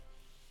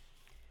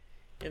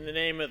In the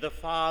name of the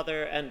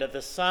Father, and of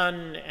the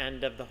Son,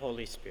 and of the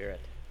Holy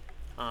Spirit.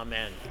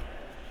 Amen.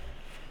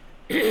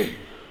 In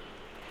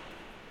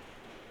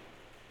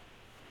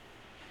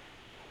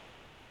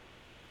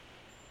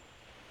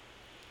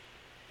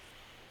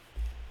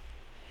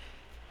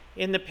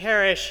the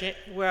parish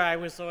where I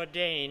was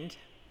ordained,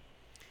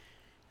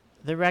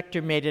 the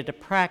rector made it a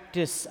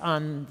practice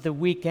on the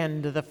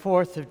weekend of the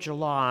 4th of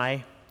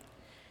July,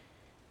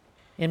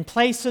 in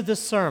place of the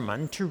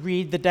sermon, to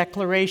read the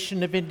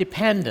Declaration of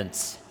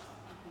Independence.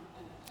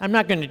 I'm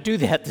not going to do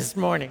that this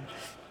morning.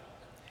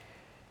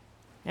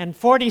 And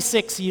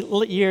 46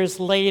 years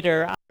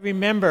later, I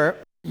remember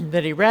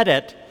that he read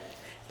it,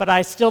 but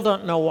I still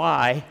don't know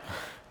why.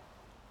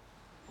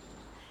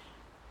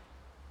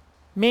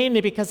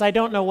 Mainly because I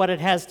don't know what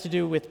it has to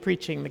do with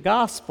preaching the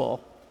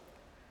gospel,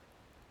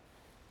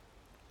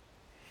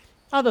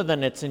 other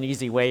than it's an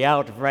easy way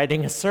out of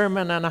writing a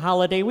sermon on a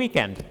holiday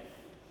weekend.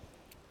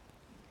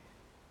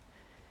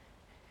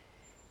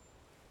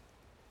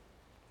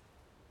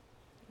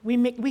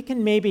 We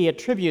can maybe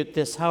attribute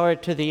this, however,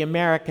 to the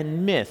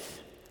American myth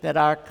that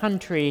our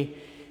country,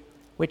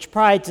 which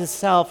prides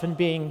itself in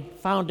being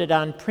founded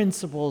on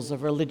principles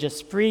of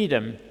religious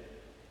freedom,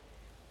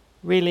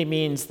 really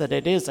means that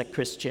it is a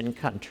Christian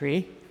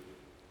country.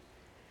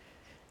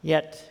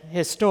 Yet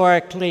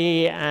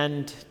historically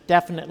and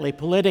definitely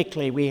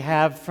politically, we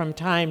have from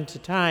time to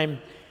time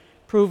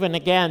proven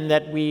again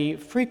that we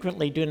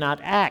frequently do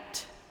not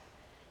act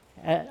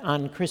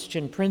on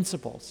Christian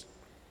principles.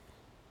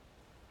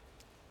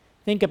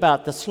 Think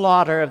about the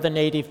slaughter of the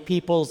native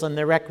peoples and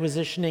the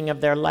requisitioning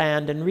of their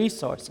land and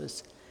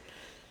resources,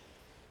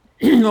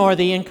 or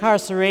the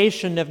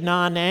incarceration of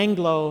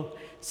non-Anglo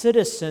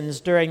citizens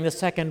during the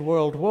Second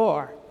World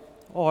War,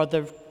 or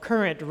the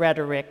current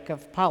rhetoric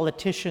of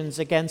politicians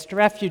against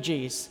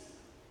refugees.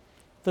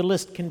 The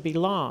list can be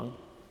long.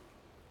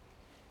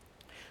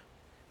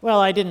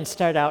 Well, I didn't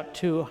start out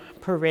to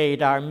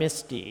parade our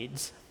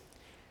misdeeds,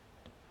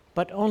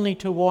 but only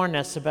to warn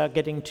us about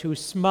getting too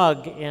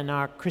smug in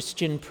our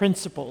Christian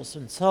principles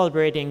and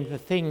celebrating the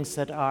things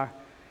that are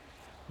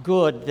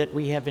good that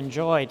we have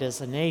enjoyed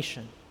as a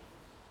nation.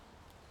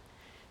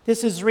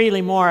 This is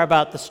really more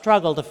about the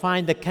struggle to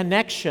find the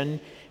connection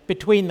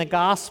between the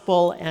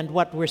gospel and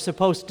what we're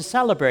supposed to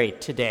celebrate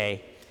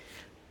today.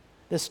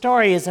 The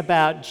story is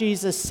about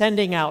Jesus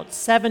sending out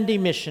 70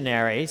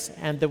 missionaries,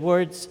 and the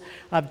words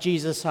of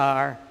Jesus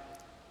are,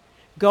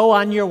 "Go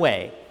on your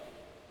way.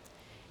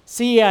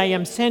 See, I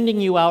am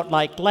sending you out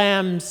like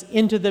lambs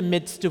into the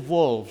midst of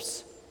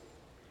wolves."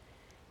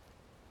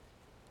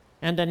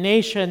 And a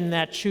nation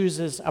that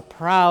chooses a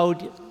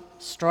proud,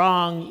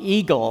 strong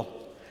eagle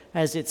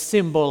as its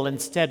symbol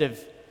instead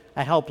of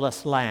a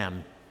helpless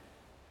lamb.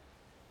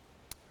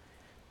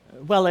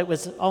 Well, it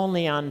was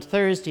only on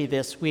Thursday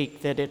this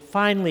week that it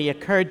finally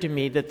occurred to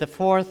me that the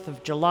 4th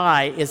of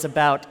July is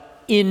about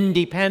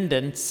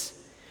independence,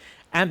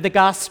 and the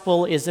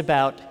gospel is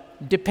about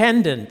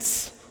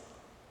dependence.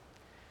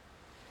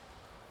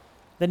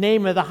 The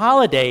name of the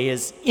holiday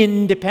is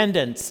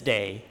Independence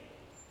Day.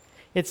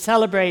 It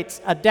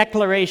celebrates a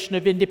declaration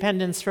of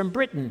independence from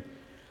Britain.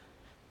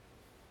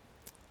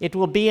 It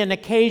will be an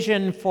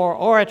occasion for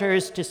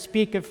orators to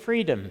speak of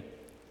freedom.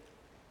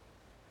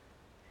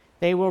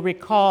 They will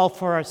recall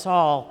for us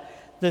all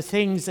the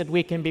things that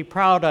we can be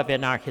proud of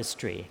in our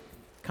history: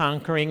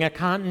 conquering a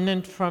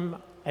continent from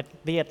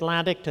the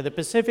Atlantic to the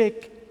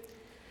Pacific,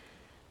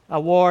 a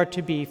war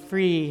to be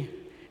free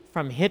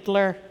from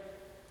Hitler,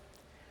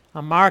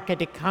 a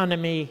market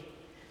economy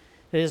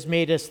that has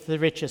made us the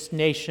richest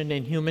nation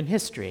in human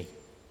history.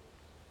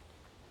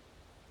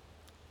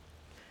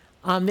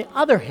 On the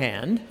other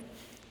hand,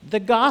 the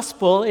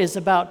gospel is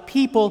about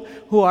people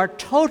who are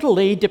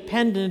totally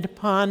dependent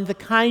upon the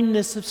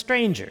kindness of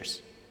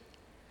strangers.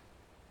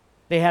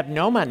 They have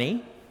no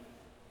money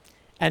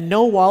and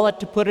no wallet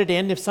to put it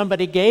in if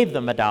somebody gave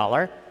them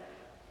 $1.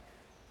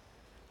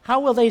 How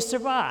will they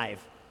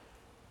survive?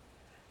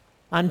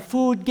 On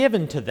food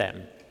given to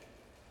them.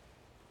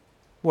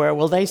 Where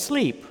will they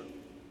sleep?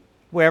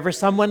 Wherever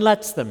someone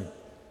lets them.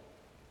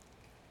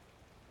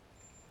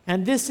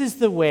 And this is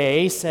the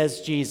way, says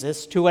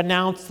Jesus, to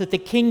announce that the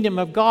kingdom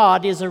of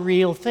God is a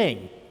real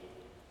thing.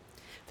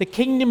 The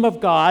kingdom of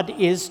God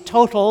is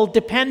total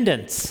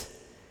dependence.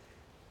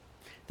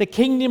 The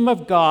kingdom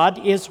of God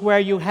is where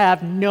you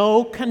have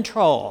no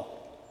control.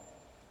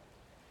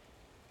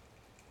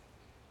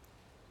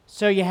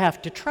 So you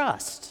have to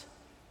trust.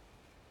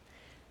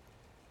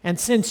 And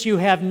since you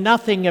have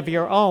nothing of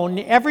your own,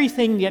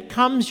 everything that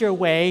comes your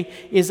way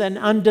is an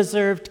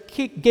undeserved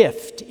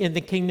gift in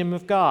the kingdom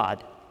of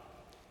God.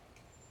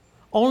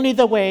 Only in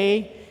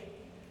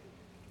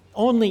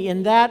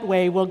that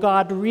way will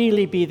God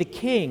really be the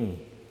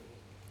king.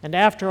 And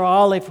after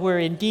all, if we're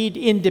indeed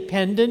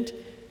independent,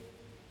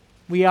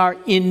 we are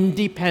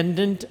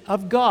independent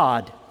of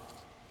God.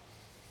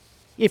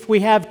 If we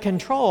have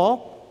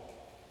control,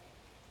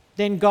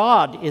 then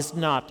God is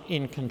not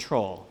in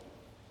control.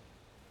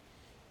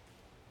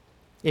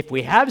 If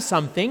we have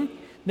something,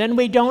 then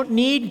we don't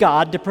need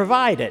God to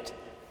provide it.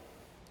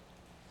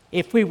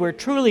 If we were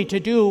truly to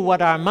do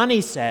what our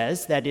money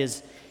says, that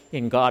is,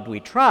 in God we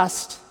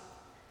trust,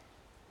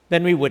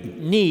 then we wouldn't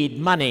need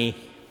money.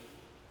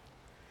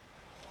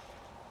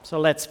 So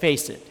let's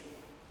face it.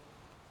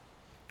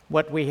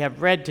 What we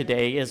have read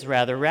today is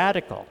rather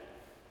radical.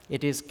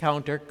 It is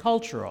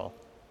countercultural.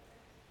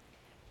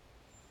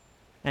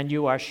 And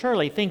you are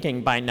surely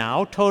thinking by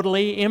now,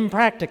 totally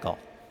impractical.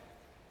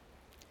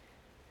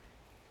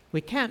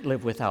 We can't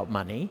live without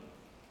money.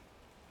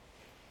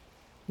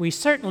 We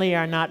certainly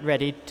are not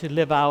ready to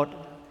live out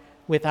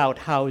without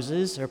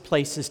houses or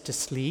places to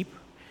sleep.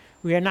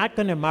 We are not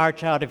going to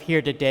march out of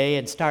here today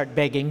and start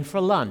begging for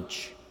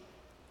lunch.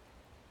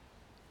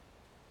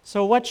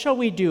 So what shall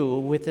we do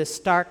with this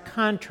stark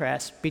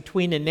contrast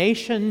between a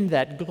nation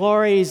that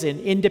glories in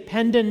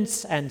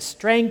independence and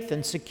strength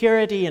and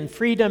security and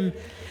freedom,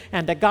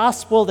 and a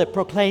gospel that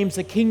proclaims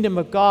the kingdom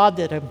of God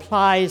that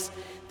implies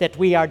that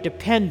we are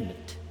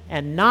dependent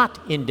and not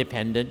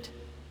independent,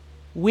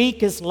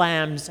 weak as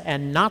lambs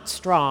and not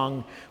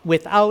strong,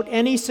 without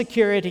any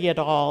security at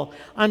all,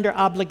 under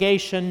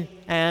obligation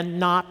and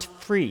not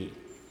free?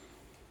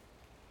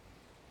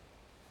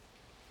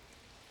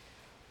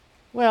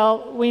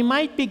 Well, we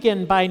might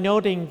begin by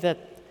noting that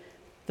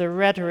the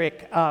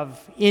rhetoric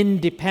of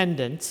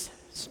independence,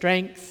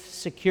 strength,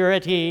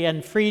 security,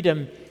 and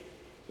freedom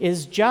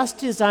is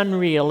just as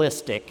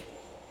unrealistic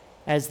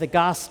as the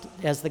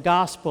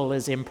gospel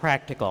is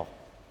impractical.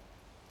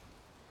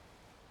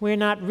 We're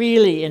not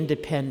really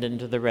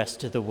independent of the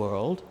rest of the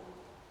world.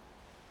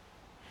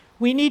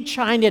 We need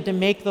China to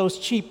make those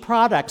cheap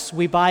products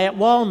we buy at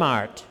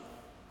Walmart.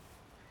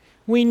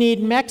 We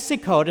need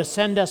Mexico to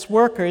send us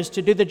workers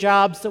to do the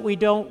jobs that we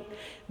don't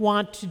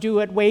want to do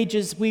at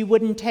wages we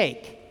wouldn't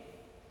take.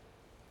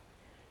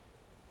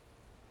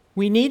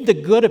 We need the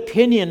good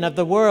opinion of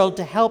the world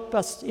to help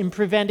us in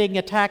preventing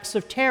attacks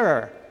of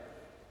terror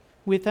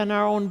within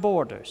our own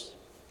borders.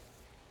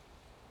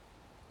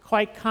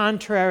 Quite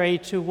contrary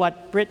to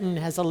what Britain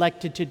has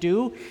elected to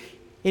do,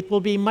 it will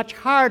be much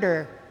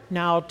harder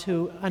now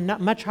a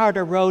much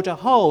harder row to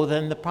hoe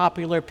than the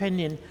popular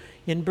opinion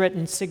in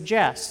Britain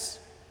suggests.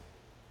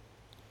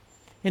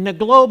 In a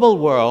global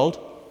world,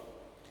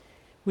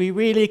 we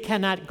really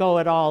cannot go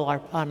at all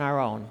on our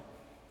own.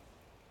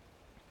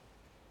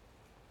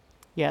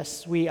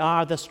 Yes, we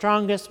are the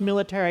strongest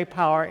military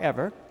power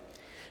ever.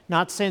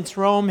 Not since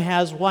Rome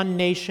has one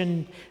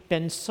nation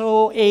been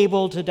so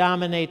able to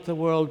dominate the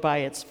world by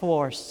its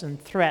force and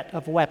threat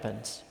of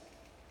weapons.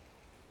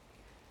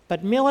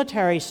 But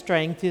military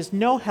strength is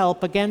no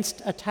help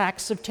against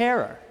attacks of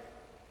terror.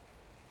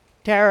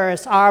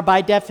 Terrorists are,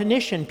 by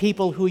definition,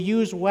 people who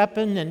use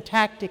weapon and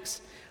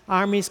tactics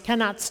armies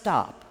cannot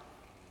stop.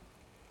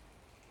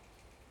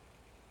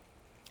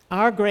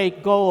 Our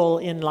great goal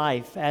in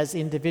life as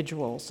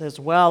individuals, as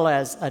well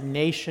as a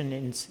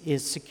nation,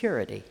 is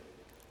security.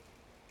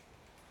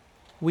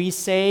 We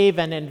save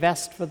and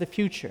invest for the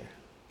future.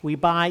 We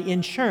buy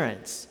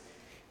insurance.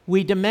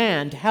 We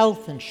demand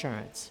health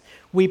insurance.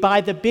 We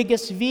buy the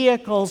biggest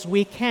vehicles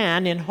we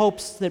can in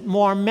hopes that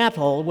more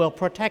metal will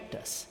protect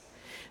us.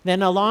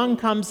 Then along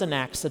comes an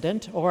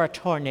accident or a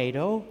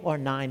tornado or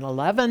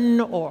 9/11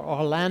 or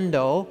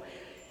Orlando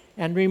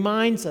and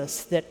reminds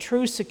us that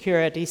true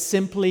security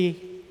simply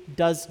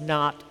does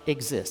not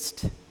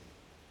exist.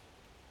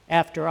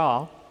 After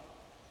all,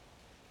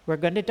 we're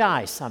going to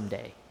die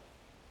someday.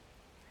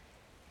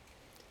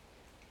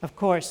 Of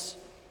course,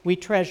 we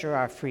treasure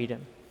our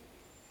freedom.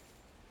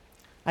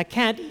 I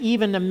can't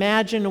even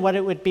imagine what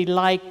it would be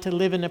like to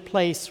live in a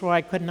place where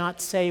I could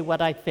not say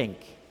what I think.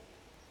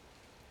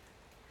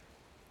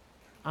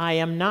 I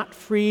am not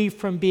free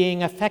from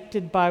being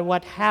affected by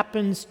what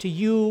happens to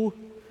you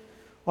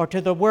or to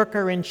the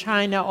worker in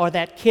China or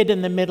that kid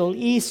in the Middle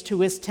East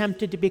who is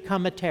tempted to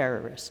become a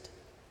terrorist.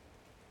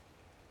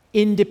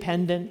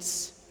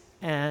 Independence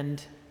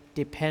and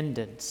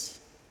dependence.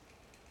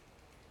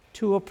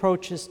 Two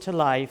approaches to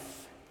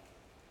life.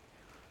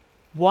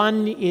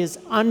 One is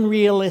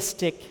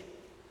unrealistic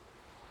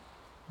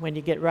when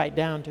you get right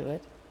down to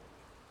it,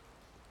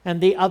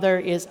 and the other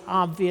is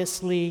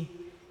obviously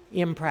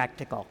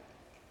impractical.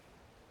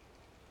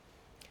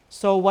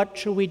 So what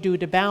should we do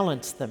to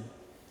balance them?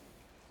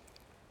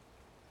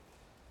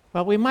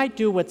 Well, we might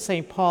do what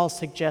St. Paul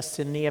suggests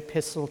in the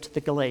Epistle to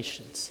the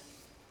Galatians.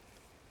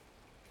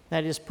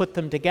 That is, put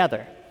them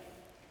together.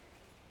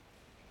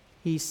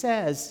 He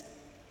says,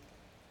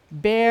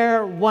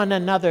 "Bear one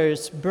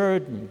another's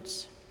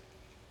burdens,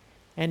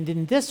 and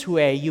in this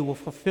way you will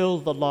fulfill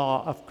the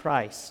law of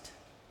Christ.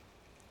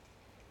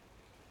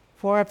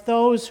 For if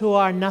those who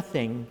are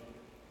nothing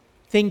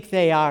think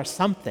they are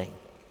something,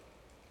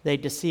 they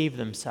deceive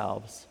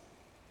themselves.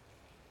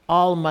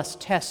 All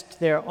must test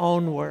their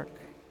own work.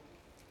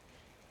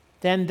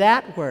 Then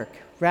that work,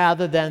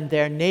 rather than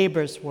their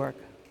neighbor's work,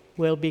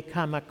 will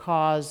become a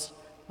cause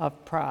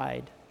of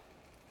pride.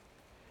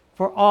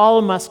 For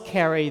all must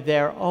carry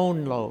their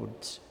own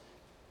loads.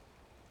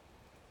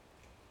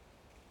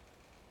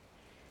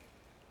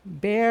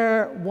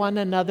 Bear one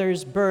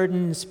another's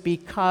burdens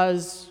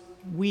because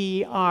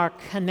we are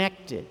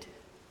connected.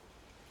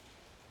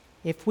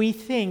 If we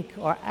think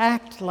or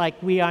act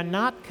like we are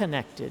not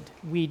connected,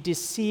 we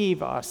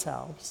deceive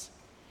ourselves.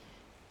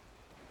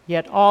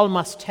 Yet all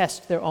must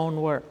test their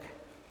own work.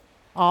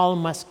 All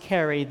must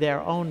carry their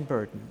own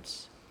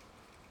burdens.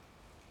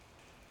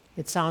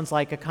 It sounds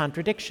like a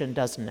contradiction,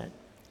 doesn't it?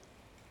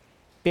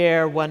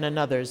 Bear one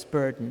another's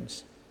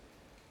burdens.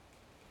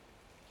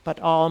 But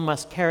all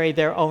must carry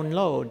their own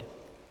load.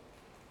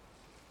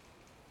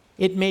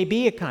 It may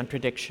be a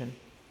contradiction,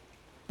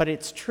 but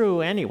it's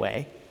true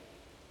anyway.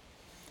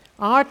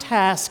 Our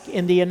task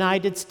in the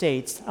United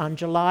States on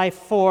July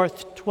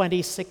 4th,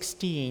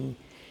 2016,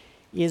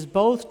 is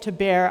both to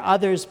bear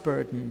others'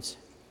 burdens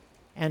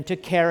and to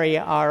carry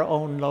our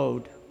own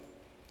load.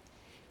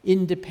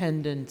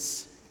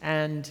 Independence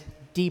and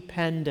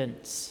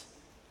dependence.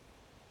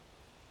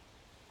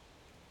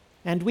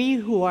 And we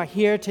who are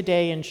here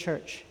today in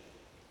church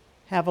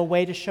have a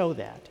way to show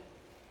that.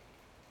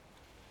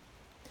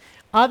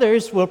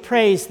 Others will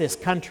praise this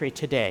country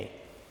today.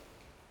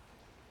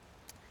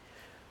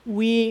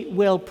 We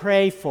will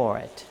pray for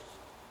it.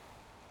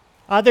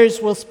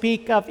 Others will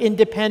speak of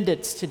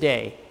independence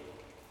today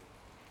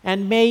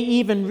and may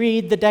even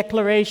read the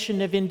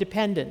Declaration of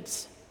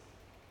Independence.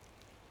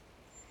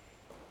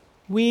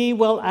 We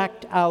will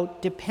act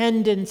out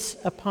dependence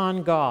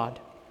upon God,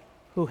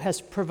 who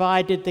has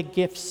provided the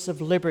gifts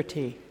of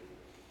liberty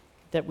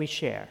that we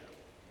share.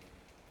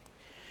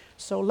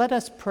 So let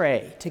us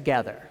pray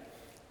together.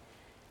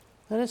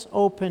 Let us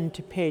open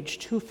to page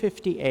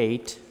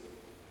 258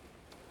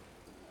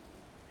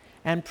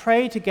 and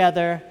pray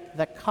together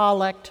the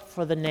Collect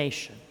for the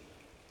Nation.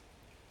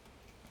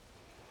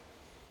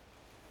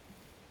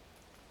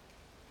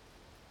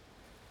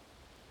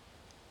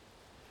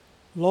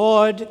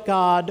 Lord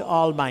God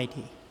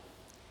Almighty,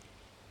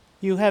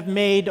 you have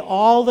made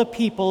all the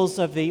peoples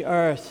of the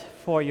earth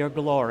for your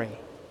glory,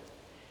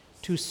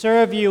 to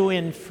serve you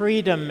in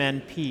freedom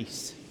and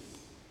peace.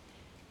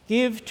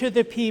 Give to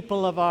the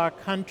people of our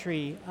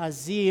country a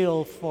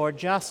zeal for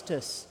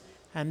justice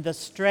and the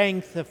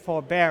strength of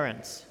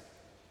forbearance,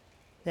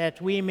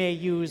 that we may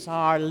use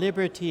our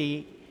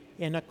liberty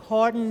in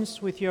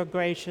accordance with your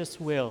gracious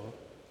will,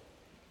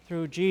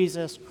 through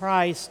Jesus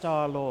Christ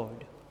our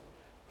Lord,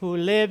 who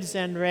lives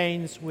and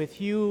reigns with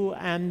you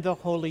and the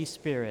Holy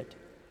Spirit,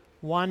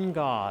 one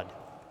God,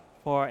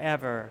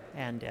 forever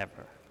and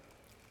ever.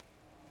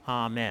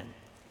 Amen.